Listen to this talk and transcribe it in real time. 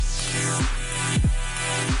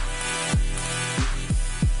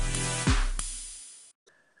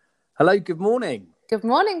Hello, good morning. Good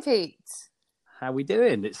morning, Pete. How are we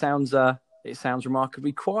doing? It sounds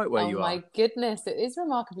remarkably quiet where Oh you are. my goodness, it is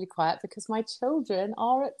remarkably quiet because my children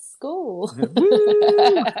are at school.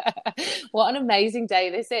 Woo! What an amazing day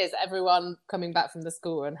this is. Everyone coming back from the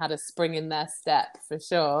school and had a spring in their step for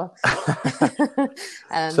sure.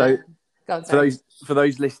 And So go on, for sorry.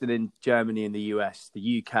 those listening in Germany and the US,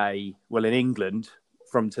 the UK, well, in England,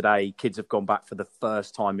 from today, kids have gone back for the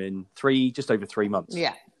first time in just over 3 months.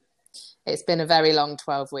 Yeah, it's been a very long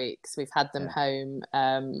 12 weeks. We've had them Yeah. home,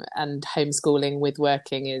 and homeschooling with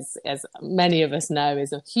working is, as many of us know,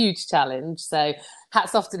 is a huge challenge. So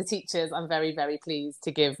hats off to the teachers. I'm very, very pleased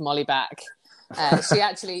to give Molly back. She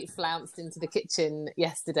actually flounced into the kitchen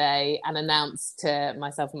yesterday and announced to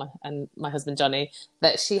myself and my husband Johnny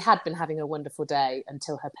that she had been having a wonderful day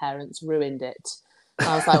until her parents ruined it. And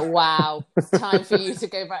I was like, wow, it's time for you to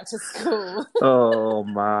go back to school. Oh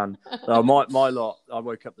man, my lot. I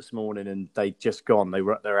woke up this morning and they'd just gone.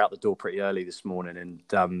 They're out the door pretty early this morning,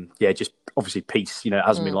 and yeah, just obviously peace. You know, it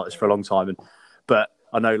hasn't been like this for a long time, but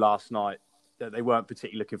I know last night that they weren't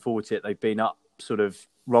particularly looking forward to it. They've been up, sort of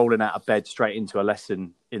rolling out of bed straight into a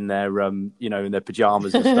lesson in their in their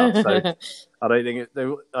pajamas and stuff. So I don't think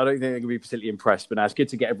they're going to be particularly impressed. But now it's good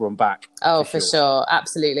to get everyone back. Oh, for sure.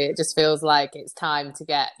 Absolutely. It just feels like it's time to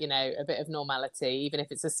get, a bit of normality, even if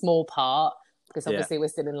it's a small part, because obviously we're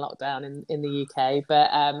still in lockdown in the UK,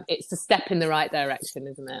 but it's a step in the right direction,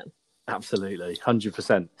 isn't it? Absolutely,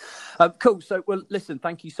 100%. Cool. So, well, listen,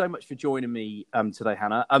 thank you so much for joining me today,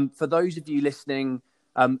 Hannah. For those of you listening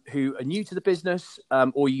who are new to the business,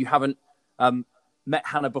 or you haven't met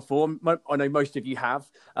Hannah before, I know most of you have.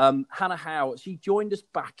 Hannah Howe, she joined us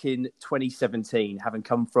back in 2017, having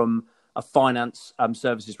come from a finance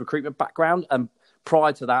services recruitment background. And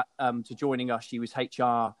prior to that, to joining us, she was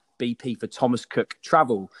HR BP for Thomas Cook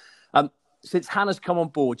Travel. Since Hannah's come on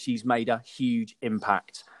board, she's made a huge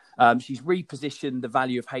impact. She's repositioned the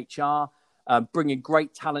value of HR, bringing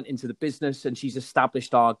great talent into the business, and she's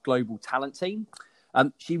established our global talent team.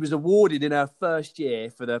 She was awarded in her first year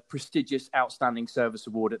for the prestigious Outstanding Service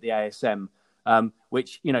Award at the ASM,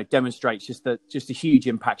 which demonstrates just a huge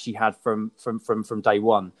impact she had from day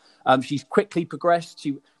one. She's quickly progressed.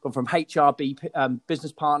 She gone from HR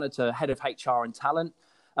business partner to head of HR and talent.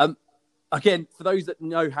 Again, for those that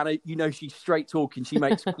know Hannah, she's straight talking. She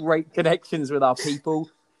makes great connections with our people.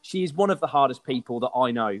 She is one of the hardest working people that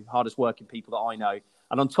I know.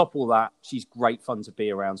 And on top of all that, she's great fun to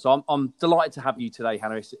be around. So I'm delighted to have you today,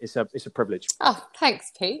 Hannah. It's a privilege. Oh,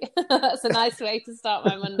 thanks, Pete. That's a nice way to start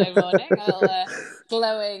my Monday morning. A little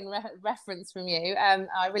glowing reference from you.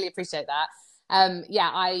 I really appreciate that.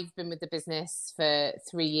 I've been with the business for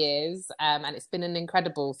 3 years, and it's been an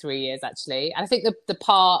incredible 3 years, actually. And I think the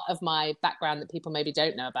part of my background that people maybe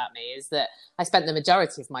don't know about me is that I spent the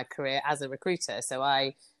majority of my career as a recruiter. So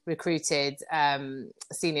I recruited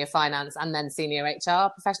senior finance and then senior HR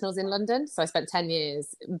professionals in London. So I spent 10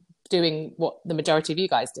 years doing what the majority of you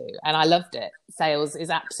guys do. And I loved it. Sales is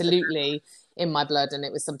absolutely in my blood, and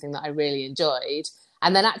it was something that I really enjoyed.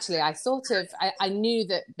 And then actually I knew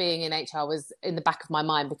that being in HR was in the back of my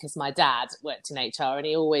mind because my dad worked in HR and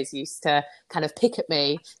he always used to kind of pick at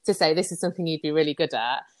me to say, this is something you'd be really good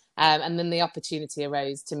at. And then the opportunity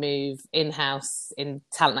arose to move in-house in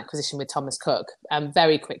talent acquisition with Thomas Cook.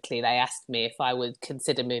 Very quickly, they asked me if I would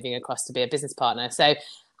consider moving across to be a business partner. So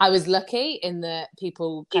I was lucky in that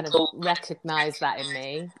people kind of recognised that in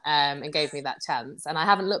me and gave me that chance. And I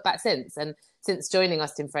haven't looked back since. And since joining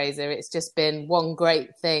Austin Fraser, it's just been one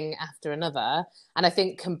great thing after another. And I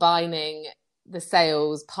think combining the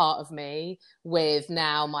sales part of me with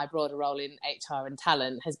now my broader role in HR and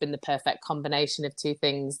talent has been the perfect combination of two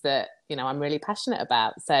things that I'm really passionate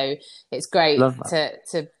about. So it's great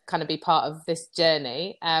to kind of be part of this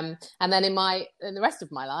journey. And then in the rest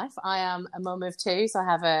of my life, I am a mum of two. So I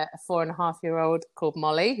have a 4.5-year-old called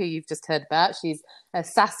Molly, who you've just heard about. She's a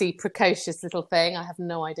sassy, precocious little thing. I have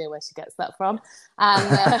no idea where she gets that from.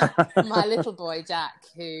 And my little boy, Jack,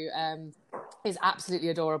 who is absolutely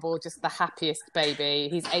adorable, just the happiest baby.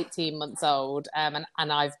 He's 18 months old, and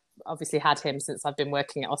I've obviously had him since I've been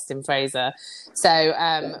working at Austin Fraser. So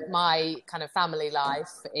my kind of family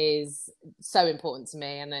life is so important to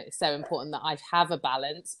me, and it's so important that I have a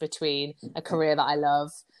balance between a career that I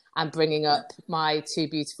love and bringing up my two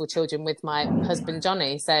beautiful children with my husband,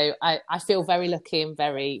 Johnny. So I feel very lucky and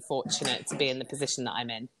very fortunate to be in the position that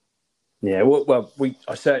I'm in. Yeah, well,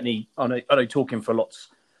 I know talking for lots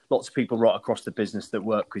of people right across the business that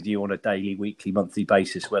work with you on a daily, weekly, monthly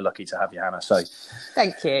basis. We're lucky to have you, Hannah. So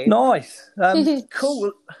thank you. Nice.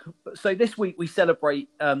 Cool. So this week we celebrate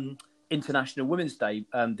International Women's Day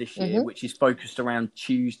this year, Mm-hmm. which is focused around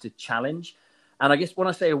Choose to Challenge. And I guess when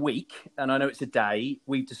I say a week, and I know it's a day,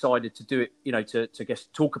 we've decided to do it, to guess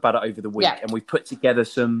talk about it over the week. Yeah. And we've put together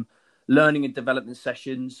some learning and development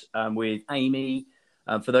sessions with Amy.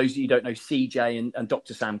 For those of you who don't know, CJ and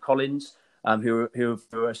Dr. Sam Collins, who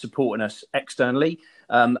are supporting us externally,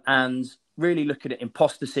 and really looking at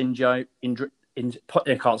imposter syndrome,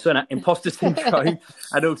 imposter syndrome,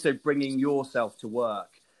 and also bringing yourself to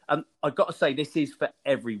work. I've got to say, this is for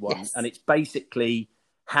everyone, Yes. and it's basically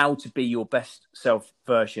how to be your best self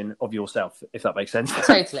version of yourself, if that makes sense.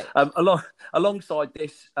 Totally. Alongside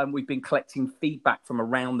this, we've been collecting feedback from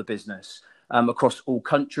around the business across all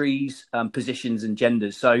countries, positions and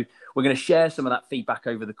genders. So we're going to share some of that feedback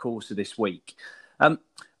over the course of this week.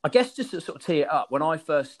 I guess just to sort of tee it up, when I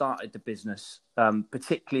first started the business,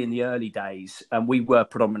 particularly in the early days, we were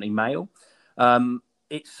predominantly male.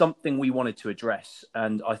 It's something we wanted to address.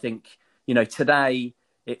 And I think, today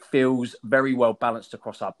it feels very well balanced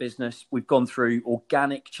across our business. We've gone through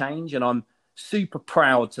organic change, and I'm super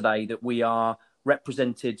proud today that we are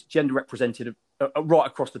gender represented right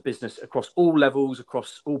across the business, across all levels,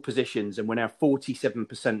 across all positions. And we're now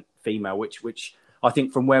 47% female, which I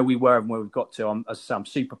think from where we were and where we've got to, I'm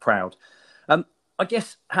super proud. I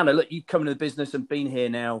guess, Hannah, look, you've come into the business and been here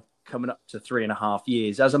now coming up to 3.5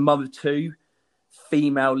 years. As a mother of two,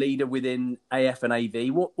 female leader within AF and AV,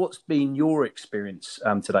 what's been your experience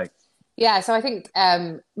today? Yeah, so I think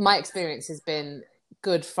my experience has been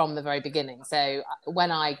good from the very beginning. So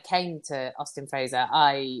when I came to Austin Fraser,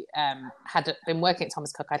 I had been working at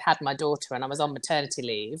Thomas Cook. I'd had my daughter and I was on maternity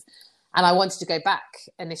leave. And I wanted to go back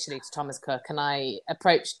initially to Thomas Cook, and I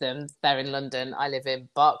approached them. They're in London. I live in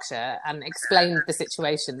Berkshire, and explained the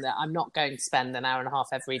situation that I'm not going to spend an hour and a half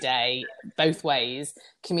every day, both ways,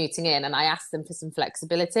 commuting in. And I asked them for some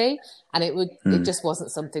flexibility, and it just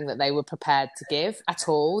wasn't something that they were prepared to give at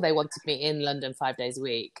all. They wanted me in London 5 days a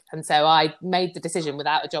week, and so I made the decision,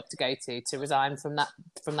 without a job to go to resign from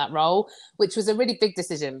that role, which was a really big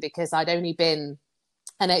decision because I'd only been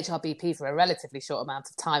an HRBP for a relatively short amount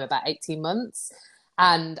of time, about 18 months.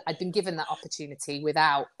 And I'd been given that opportunity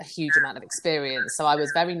without a huge amount of experience. So I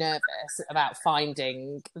was very nervous about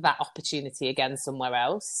finding that opportunity again somewhere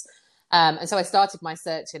else. And so I started my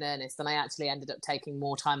search in earnest, and I actually ended up taking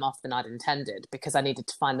more time off than I'd intended because I needed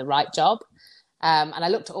to find the right job. And I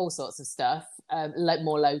looked at all sorts of stuff,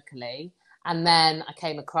 more locally. And then I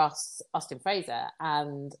came across Austin Fraser,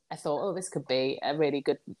 and I thought, oh, this could be a really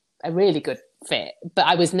good fit. But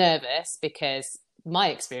I was nervous because my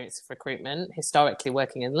experience of recruitment, historically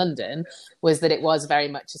working in London, was that it was very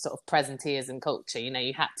much a sort of presenteeism culture.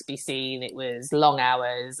 You had to be seen. It was long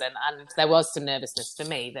hours, and there was some nervousness for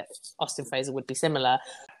me that Austin Fraser would be similar.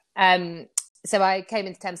 So I came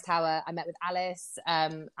into Thames Tower. I met with Alice,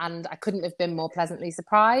 and I couldn't have been more pleasantly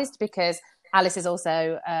surprised because Alice is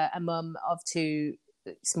also a mum of two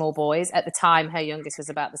small boys. At the time, her youngest was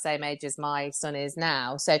about the same age as my son is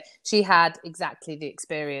now. So she had exactly the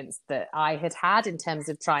experience that I had had in terms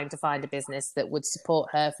of trying to find a business that would support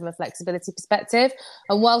her from a flexibility perspective.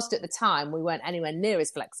 And whilst at the time we weren't anywhere near as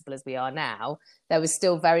flexible as we are now, there was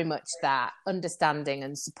still very much that understanding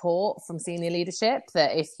and support from senior leadership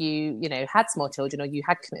that if you had small children or you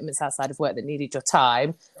had commitments outside of work that needed your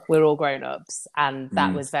time, we're all grown-ups, and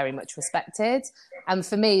that was very much respected. And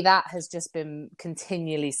for me, that has just been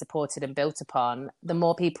continually supported and built upon. The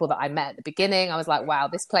more people that I met at the beginning, I was like, wow,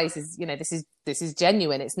 this place is, this is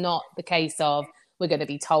genuine. It's not the case of we're going to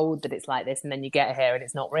be told that it's like this and then you get here and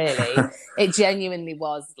it's not really. It genuinely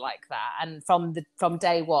was like that. And from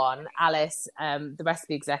day one, Alice, the rest of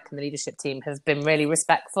the exec and the leadership team have been really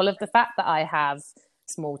respectful of the fact that I have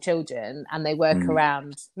small children and they work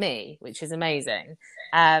around me, which is amazing.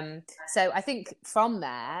 So I think from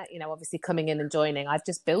there, obviously coming in and joining, I've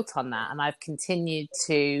just built on that, and I've continued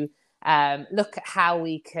to look at how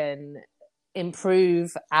we can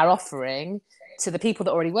improve our offering to the people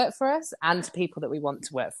that already work for us and to people that we want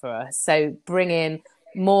to work for us. So bring in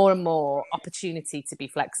more and more opportunity to be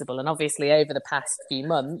flexible. And obviously over the past few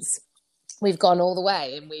months, we've gone all the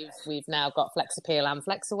way, and we've now got Flex Appeal and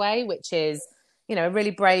Flex Away, which is a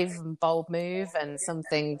really brave and bold move, and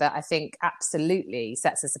something that I think absolutely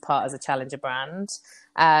sets us apart as a challenger brand.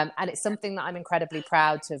 And it's something that I'm incredibly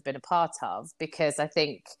proud to have been a part of, because I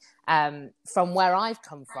think from where I've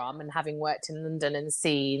come from and having worked in London and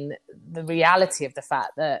seen the reality of the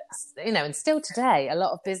fact that, and still today, a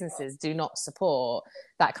lot of businesses do not support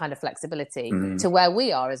that kind of flexibility to where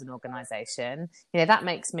we are as an organisation, that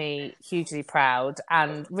makes me hugely proud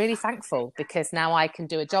and really thankful, because now I can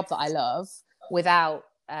do a job that I love without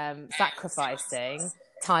sacrificing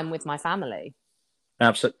time with my family.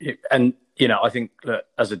 Absolutely. And, I think that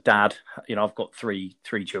as a dad, I've got three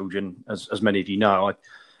children, as many of you know.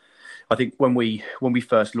 I think when we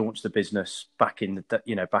first launched the business back in the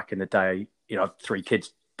day, I had three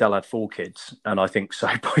kids. Dell had four kids, and I think so.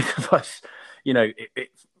 Both of us, it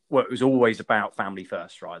was always about family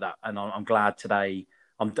first, right? And I'm glad today.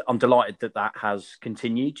 I'm delighted that has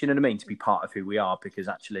continued. Do you know what I mean? To be part of who we are, because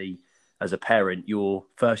actually, as a parent, your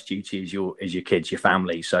first duty is your kids, your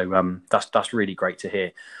family. So that's really great to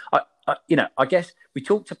hear. I guess we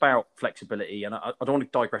talked about flexibility, and I don't want to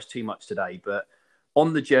digress too much today, but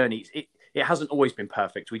on the journey, it hasn't always been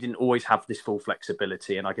perfect. We didn't always have this full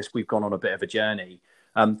flexibility, and I guess we've gone on a bit of a journey.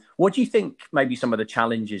 What do you think maybe some of the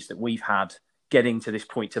challenges that we've had getting to this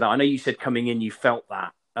point today? I know you said coming in, you felt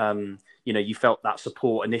that, you felt that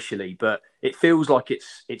support initially, but it feels like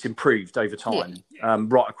it's improved over time,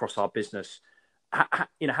 right across our business.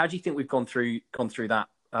 How do you think we've gone through that?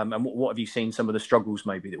 And what have you seen some of the struggles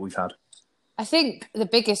maybe that we've had? I think the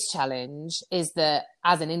biggest challenge is that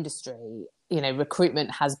as an industry,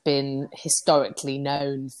 recruitment has been historically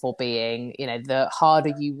known for being, the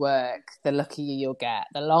harder you work, the luckier you'll get.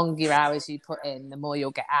 The longer hours you put in, the more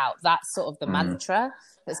you'll get out. That's sort of the mantra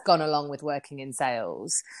that's gone along with working in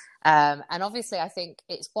sales. And obviously, I think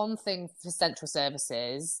it's one thing for central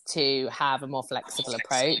services to have a more flexible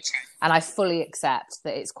approach. And I fully accept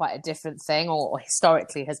that it's quite a different thing, or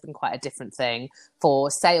historically has been quite a different thing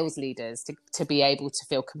for sales leaders to be able to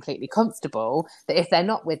feel completely comfortable that if they're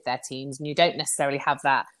not with their teams and you don't necessarily have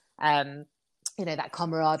that, that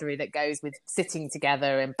camaraderie that goes with sitting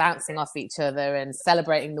together and bouncing off each other and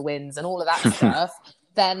celebrating the wins and all of that stuff,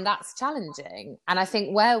 then that's challenging. And I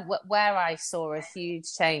think where I saw a huge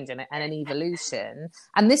change and an evolution,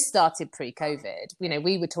 and this started pre-COVID,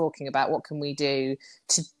 we were talking about what can we do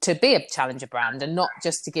to be a challenger brand and not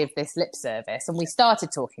just to give this lip service. And we started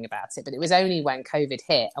talking about it, but it was only when COVID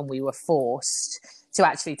hit and we were forced to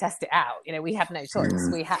actually test it out. We had no choice.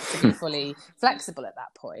 We had to be fully flexible at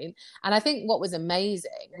that point. And I think what was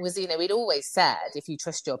amazing was, we'd always said, if you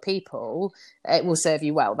trust your people, it will serve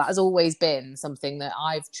you well. That has always been something that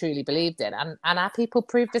I've truly believed in. And our people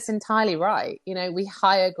proved us entirely right. We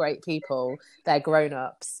hire great people, they're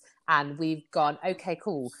grown-ups, and we've gone, okay,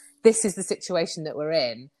 cool, this is the situation that we're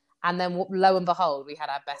in. And then lo and behold, we had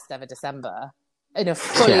our best ever December in a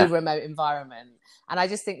fully remote environment. And I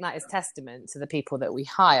just think that is testament to the people that we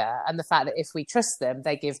hire and the fact that if we trust them,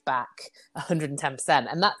 they give back 110%.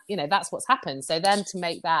 And that, that's what's happened. So then to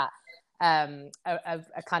make that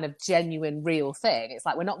a kind of genuine, real thing, it's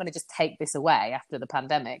like, we're not going to just take this away after the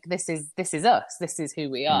pandemic. This is us. This is who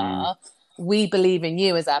we are. We believe in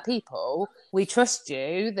you as our people. We trust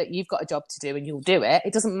you that you've got a job to do and you'll do it.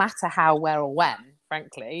 It doesn't matter how, where or when,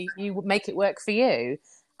 frankly, you make it work for you.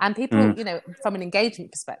 And people, from an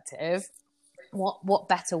engagement perspective, what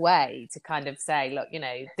better way to kind of say, look,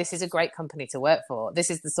 this is a great company to work for. This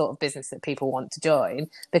is the sort of business that people want to join,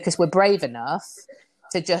 because we're brave enough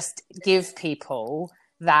to just give people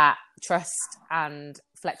that trust and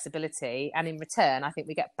flexibility. And in return, I think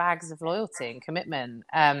we get bags of loyalty and commitment.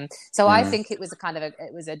 So I think it was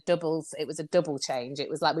a double change. It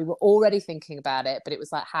was like we were already thinking about it, but it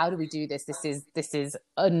was like, how do we do this? This is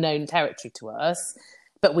unknown territory to us.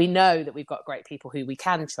 But we know that we've got great people who we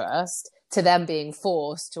can trust, to them being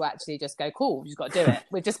forced to actually just go, cool, we've just got to do it.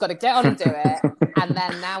 We've just got to get on and do it. And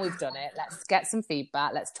then now we've done it, let's get some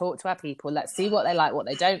feedback. Let's talk to our people. Let's see what they like, what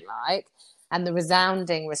they don't like. And the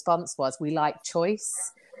resounding response was, we like choice.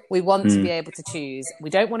 We want to be able to choose.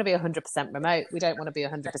 We don't want to be 100% remote. We don't want to be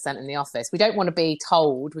 100% in the office. We don't want to be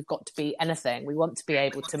told we've got to be anything. We want to be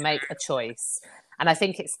able to make a choice. And I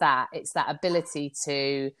think it's that ability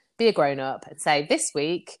to be a grown-up and say, this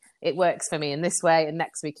week it works for me in this way, and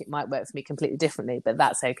next week it might work for me completely differently, but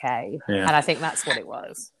that's okay. And I think that's what it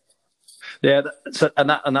was. Yeah, and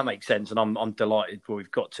that makes sense, and I'm delighted where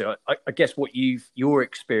we've got to. I guess what your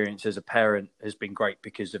experience as a parent has been great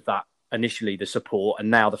because of that. Initially the support,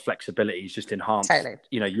 and now the flexibility is just enhanced. Totally.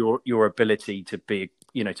 Your ability to be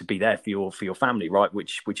there for your family, right?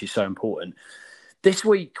 Which is so important. This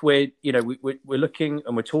week we're looking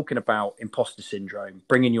and we're talking about imposter syndrome,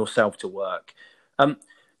 bringing yourself to work.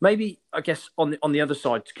 Maybe I guess on the other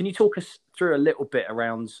side, can you talk us through a little bit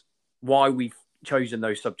around why we've chosen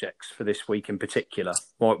those subjects for this week in particular,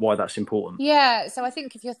 why that's important? Yeah, so I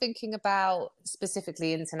think if you're thinking about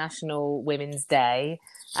specifically International Women's Day,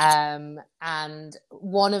 and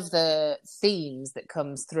one of the themes that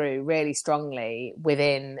comes through really strongly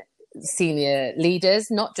within senior leaders,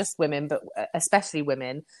 not just women, but especially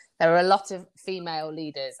women, there are a lot of female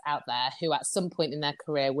leaders out there who at some point in their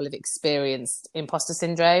career will have experienced imposter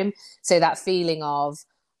syndrome. So that feeling of,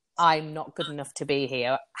 I'm not good enough to be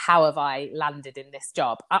here. How have I landed in this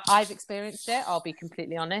job? I've experienced it. I'll be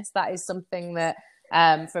completely honest. That is something that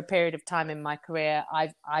for a period of time in my career,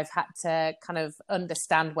 I've had to kind of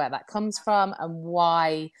understand where that comes from and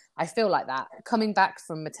why I feel like that. Coming back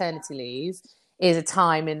from maternity leave is a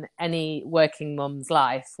time in any working mum's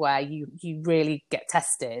life where you really get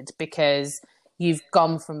tested, because you've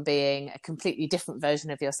gone from being a completely different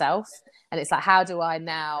version of yourself. And it's like, how do I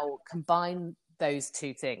now combine those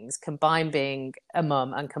two things, combine being a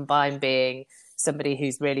mum and combine being somebody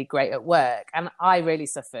who's really great at work? And I really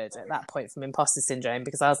suffered at that point from imposter syndrome,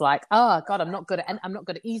 because I was like, oh God, I'm not good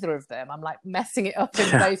at either of them. I'm like messing it up in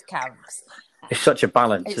both camps. It's such a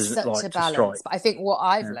balance, It's isn't such it? Like, a to balance. strike. But I think what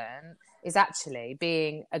I've learned is actually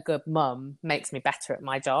being a good mum makes me better at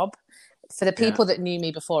my job. For the people that knew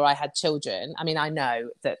me before I had children, I mean, I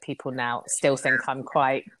know that people now still think I'm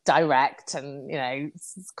quite direct and, you know,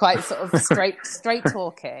 quite sort of straight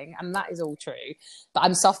talking, and that is all true. But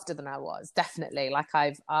I'm softer than I was, definitely. Like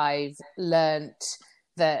I've learnt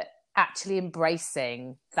that actually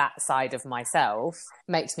embracing that side of myself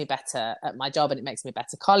makes me better at my job, and it makes me a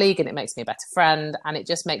better colleague, and it makes me a better friend, and it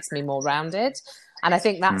just makes me more rounded. And I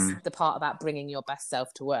think that's the part about bringing your best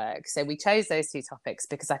self to work. So we chose those two topics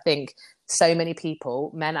because I think so many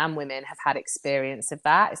people, men and women, have had experience of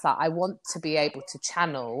that. It's like, I want to be able to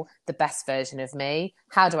channel the best version of me.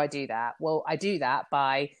 How do I do that? Well, I do that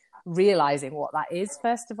by realizing what that is,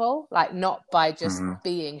 first of all, like not by just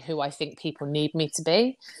being who I think people need me to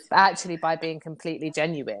be, but actually by being completely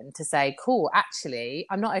genuine to say, cool, actually,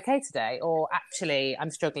 I'm not okay today, or actually,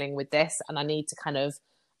 I'm struggling with this, and I need to kind of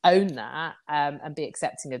own that and be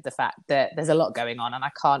accepting of the fact that there's a lot going on and I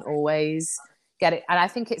can't always get it. And I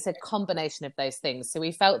think it's a combination of those things. So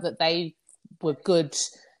we felt that they were good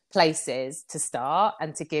places to start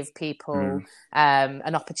and to give people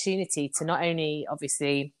an opportunity to not only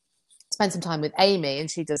obviously spend some time with Amy,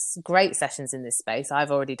 and she does great sessions in this space.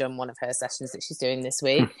 I've already done one of her sessions that she's doing this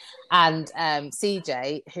week. And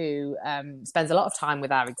CJ, who spends a lot of time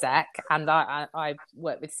with our exec, and I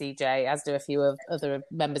work with CJ, as do a few of other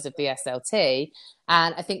members of the SLT.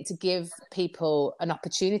 And I think to give people an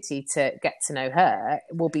opportunity to get to know her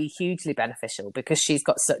will be hugely beneficial, because she's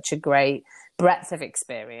got such a great breadth of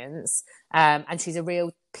experience, and she's a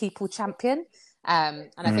real people champion. And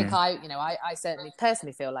I think I certainly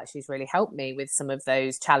personally feel like she's really helped me with some of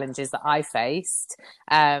those challenges that I faced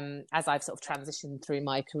as I've sort of transitioned through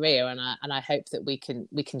my career, and I hope that we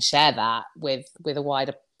can share that with a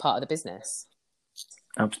wider part of the business.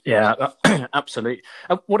 Yeah, absolutely.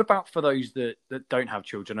 What about for those that don't have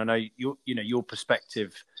children? I know your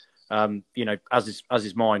perspective, as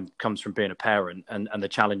is mine, comes from being a parent and the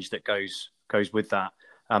challenge that goes with that.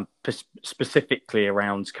 Specifically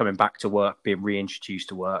around coming back to work, being reintroduced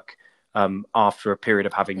to work after a period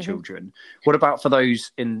of having children. What about for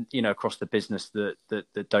those in across the business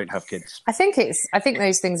that don't have kids? I think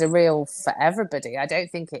those things are real for everybody. I don't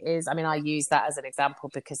think it is. I mean, I use that as an example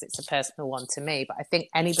because it's a personal one to me, but I think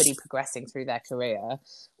anybody progressing through their career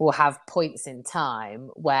will have points in time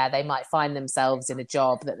where they might find themselves in a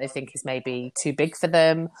job that they think is maybe too big for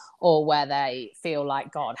them, or where they feel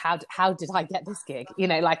like, God, how did I get this gig?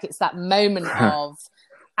 Like it's that moment of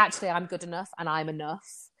actually I'm good enough and I'm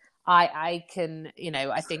enough. I can,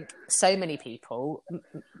 I think so many people,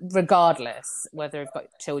 regardless whether you've got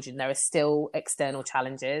children, there are still external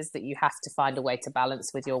challenges that you have to find a way to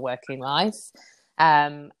balance with your working life.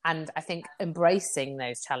 And I think embracing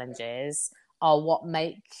those challenges are what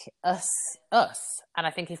make us us. And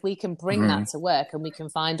I think if we can bring that to work and we can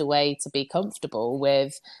find a way to be comfortable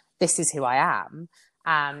with, this is who I am,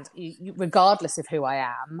 and regardless of who I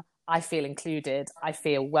am, I feel included, I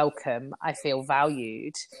feel welcome, I feel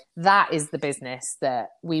valued. That is the business that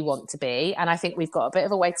we want to be. And I think we've got a bit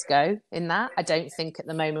of a way to go in that. I don't think at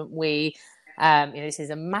the moment this is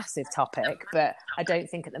a massive topic, but I don't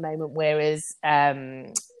think at the moment we're as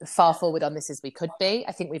far forward on this as we could be.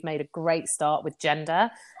 I think we've made a great start with gender,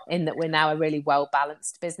 in that we're now a really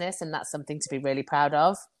well-balanced business, and that's something to be really proud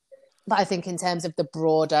of. But I think in terms of the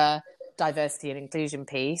broader diversity and inclusion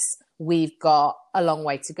piece, we've got a long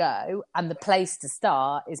way to go, and the place to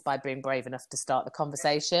start is by being brave enough to start the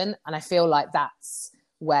conversation. And I feel like that's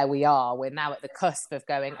where we are. We're now at the cusp of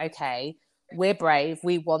going, okay, we're brave,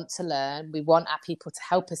 we want to learn, we want our people to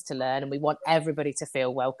help us to learn, and we want everybody to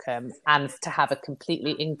feel welcome and to have a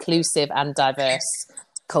completely inclusive and diverse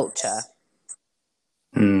culture.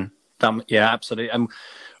 Yeah, absolutely.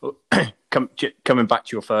 Coming back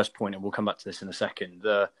to your first point, and we'll come back to this in a second,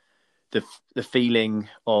 the feeling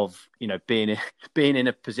of being in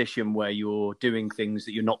a position where you're doing things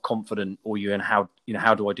that you're not confident, or how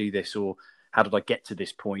do I do this, or how did I get to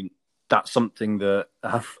this point? That's something that,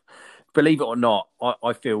 believe it or not,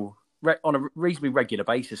 I feel on a reasonably regular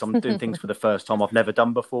basis. I'm doing things for the first time I've never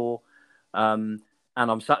done before. And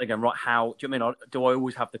I'm sat there going, right, how do you mean? Do I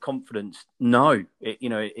always have the confidence? No,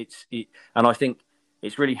 and I think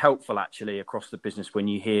it's really helpful actually across the business when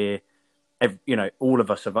you hear, all of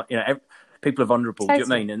us have, people are vulnerable. Totally. Do you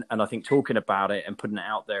know what I mean? And I think talking about it and putting it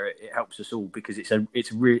out there, it helps us all because it's a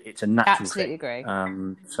natural Absolutely thing.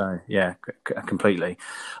 agree. So yeah, completely.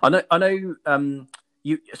 I know.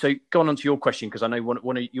 So going on to your question, because I know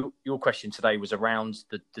one of your question today was around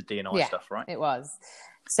the D&I stuff, right? It was.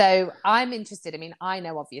 So I'm interested. I mean, I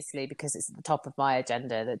know obviously because it's at the top of my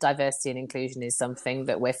agenda that diversity and inclusion is something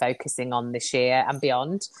that we're focusing on this year and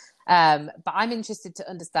beyond. But I'm interested to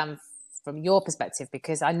understand from your perspective,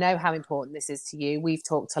 because I know how important this is to you. We've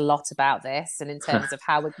talked a lot about this and in terms of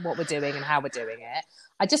what we're doing and how we're doing it.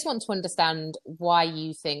 I just want to understand why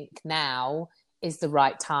you think now is the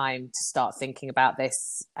right time to start thinking about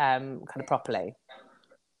this kind of properly.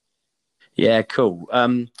 Yeah, cool.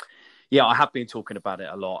 Yeah, I have been talking about it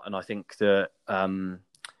a lot, and I think that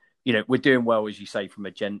we're doing well, as you say, from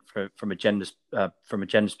a gender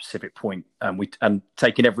specific point, and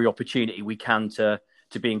taking every opportunity we can to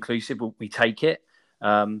be inclusive. We take it,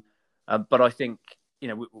 but I think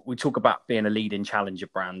we talk about being a leading challenger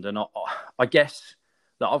brand, and I guess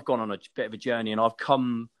that I've gone on a bit of a journey, and I've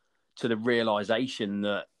come to the realization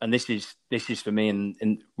that, and this is for me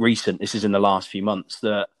this is in the last few months,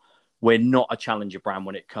 that we're not a challenger brand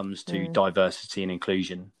when it comes to diversity and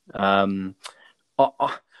inclusion. For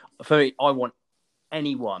me, I want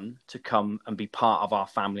anyone to come and be part of our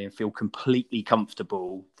family and feel completely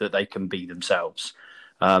comfortable that they can be themselves.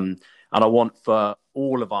 And I want for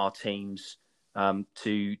all of our teams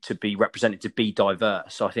to be represented, to be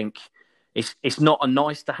diverse. So I think it's not a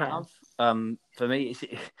nice to have. For me,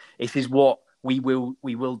 it is what we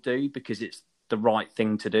will do because it's the right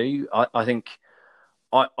thing to do. I think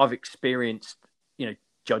I've experienced,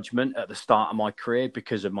 judgment at the start of my career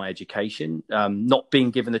because of my education, not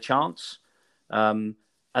being given the chance. And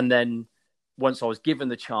then once I was given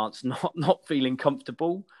the chance, not feeling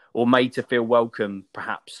comfortable or made to feel welcome,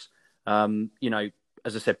 perhaps, as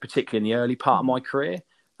I said, particularly in the early part of my career.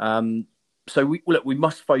 So we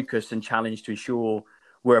must focus and challenge to ensure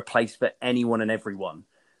we're a place for anyone and everyone.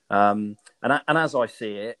 And as I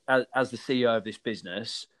see it, as the CEO of this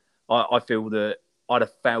business, I feel that I'd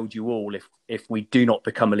have failed you all if we do not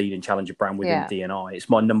become a leading challenger brand within D&I. It's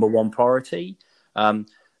my number one priority. And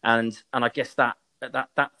I guess that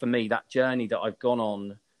for me, that journey that I've gone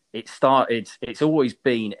on, it's always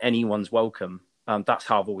been anyone's welcome. That's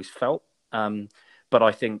how I've always felt. But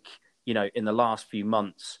I think, in the last few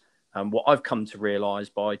months, what I've come to realize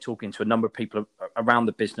by talking to a number of people around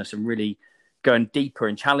the business and really going deeper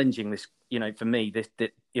and challenging this, for me,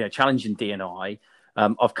 challenging D&I,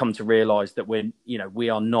 I've come to realize that we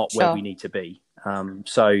are not where we need to be.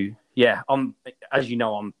 So yeah, as you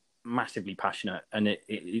know, I'm massively passionate, and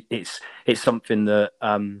it's something that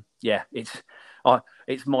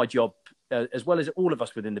it's my job, as well as all of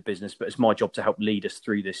us within the business, but it's my job to help lead us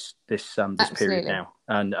through this period now,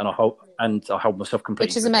 and I hold myself completely,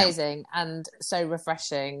 which is amazing and so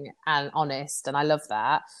refreshing and honest, and I love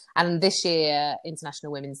that. And this year,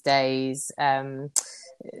 International Women's Day's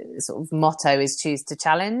sort of motto is choose to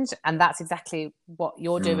challenge, and that's exactly what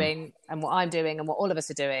you're doing and what I'm doing and what all of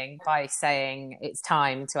us are doing by saying it's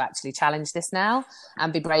time to actually challenge this now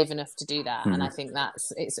and be brave enough to do that. And I think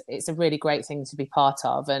it's a really great thing to be part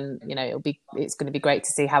of, and it's going to be great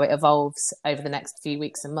to see how it evolves over the next few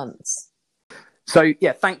weeks and months. So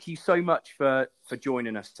yeah, thank you so much for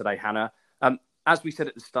joining us today, Hannah. As we said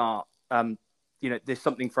at the start, there's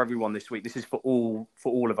something for everyone this week. This is for all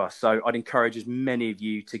of us. So I'd encourage as many of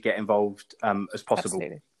you to get involved as possible.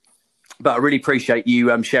 Absolutely. But I really appreciate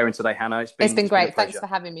you sharing today, Hannah. It's been great. Thanks for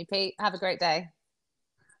having me, Pete. Have a great day.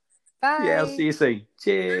 Bye. Yeah, I'll see you soon.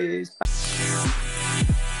 Cheers.